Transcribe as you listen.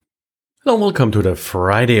Hello and welcome to the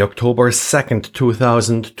Friday, October 2nd,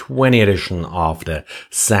 2020 edition of the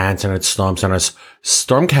SANS and Storm Center's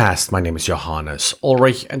StormCast. My name is Johannes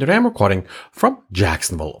Ulrich and today I'm recording from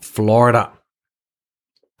Jacksonville, Florida.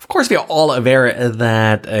 Of course, we are all aware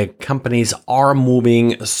that companies are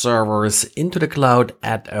moving servers into the cloud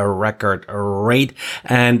at a record rate.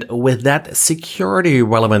 And with that, security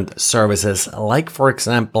relevant services like, for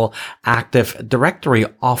example, Active Directory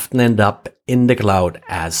often end up in the cloud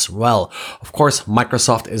as well. Of course,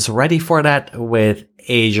 Microsoft is ready for that with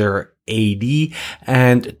Azure AD.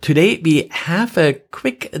 And today we have a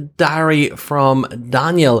quick diary from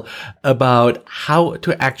Daniel about how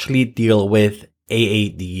to actually deal with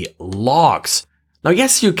AAD logs. Now,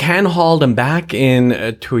 yes, you can haul them back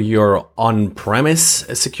in to your on-premise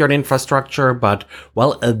security infrastructure, but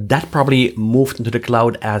that probably moved into the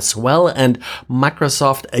cloud as well. And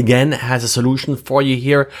Microsoft again has a solution for you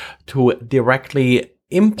here to directly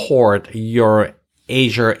import your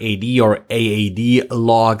Azure AD or AAD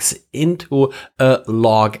logs into a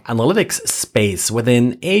log analytics space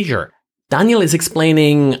within Azure. Daniel is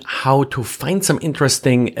explaining how to find some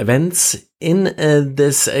interesting events in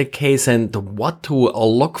this case and what to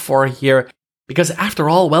look for here. Because after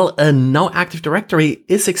all, now Active Directory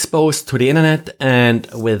is exposed to the internet, and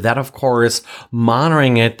with that, of course,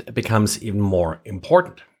 monitoring it becomes even more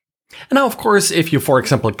important. And now, of course, if you, for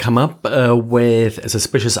example, come up with a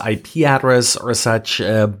suspicious IP address or such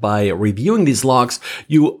by reviewing these logs,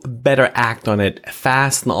 you better act on it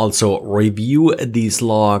fast and also review these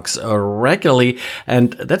logs regularly.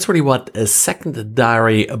 And that's really what a second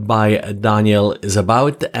diary by Daniel is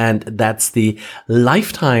about. And that's the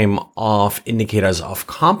lifetime of indicators of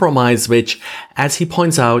compromise, which, as he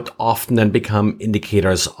points out, often then become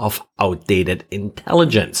indicators of outdated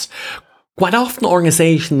intelligence. Quite often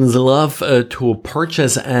organizations love to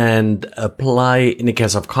purchase and apply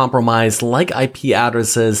indicators of compromise like IP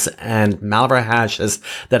addresses and malware hashes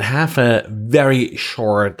that have a very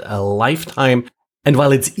short lifetime. And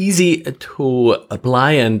while it's easy to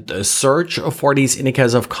apply and search for these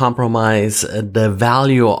indicators of compromise, the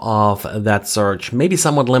value of that search may be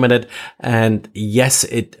somewhat limited. And yes,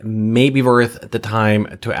 it may be worth the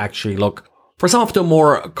time to actually look for some of the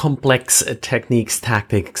more complex techniques,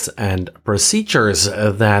 tactics, and procedures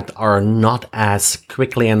that are not as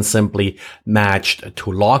quickly and simply matched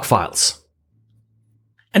to log files.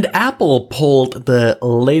 And Apple pulled the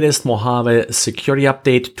latest Mojave Security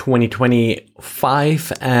Update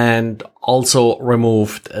 2025 and also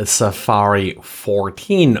removed Safari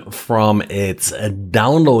 14 from its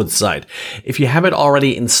download site. If you have it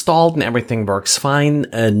already installed and everything works fine,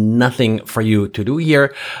 nothing for you to do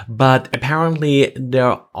here. But apparently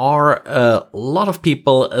there are a lot of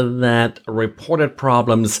people that reported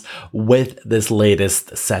problems with this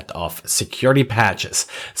latest set of security patches.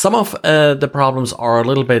 Some of the problems are a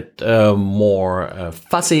little bit more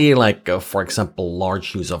fuzzy, like for example,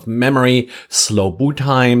 large use of memory, slow boot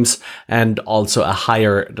times, and also a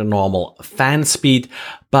higher than normal fan speed.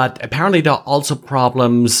 But apparently there are also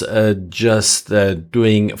problems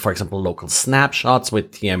doing, for example, local snapshots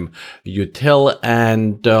with tmutil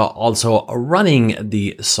and also running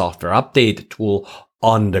the software update tool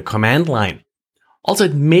on the command line. Also,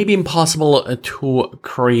 it may be impossible to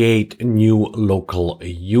create new local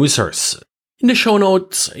users. In the show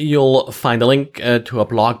notes, you'll find a link to a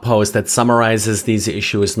blog post that summarizes these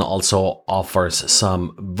issues and also offers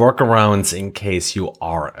some workarounds in case you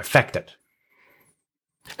are affected.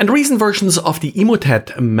 And recent versions of the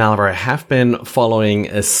Emotet malware have been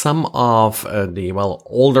following some of the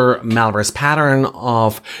older malware's pattern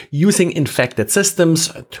of using infected systems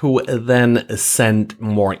to then send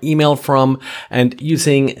more email from and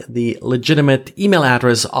using the legitimate email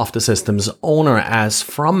address of the system's owner as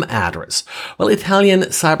from address. Italian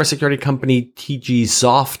cybersecurity company TG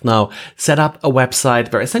Soft now set up a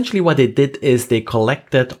website where essentially what they did is they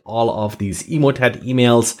collected all of these Emotet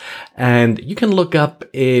emails, and you can look up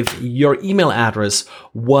if your email address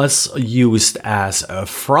was used as a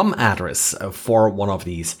from address for one of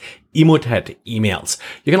these Emotet emails.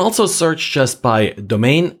 You can also search just by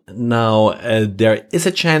domain. Now, there is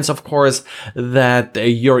a chance, of course, that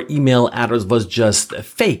your email address was just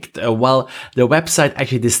faked. While the website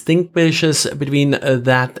actually distinguishes between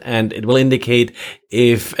that, and it will indicate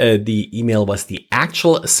if the email was the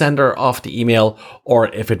actual sender of the email or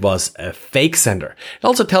if it was a fake sender. It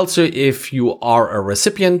also tells you if you are a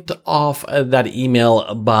recipient of that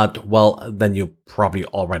email, but then you probably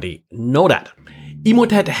already know that.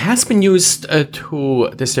 Emotet has been used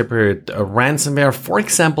to distribute ransomware. For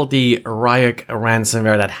example, the Ryuk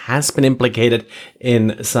ransomware that has been implicated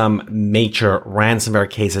in some major ransomware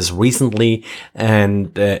cases recently.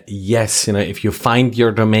 And yes, if you find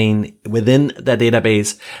your domain within the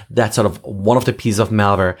database, that's sort of one of the pieces of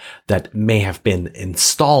malware that may have been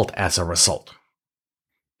installed as a result.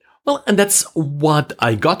 Well, and that's what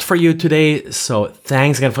I got for you today. So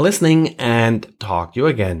thanks again for listening, and talk to you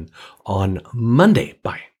again on Monday.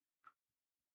 Bye.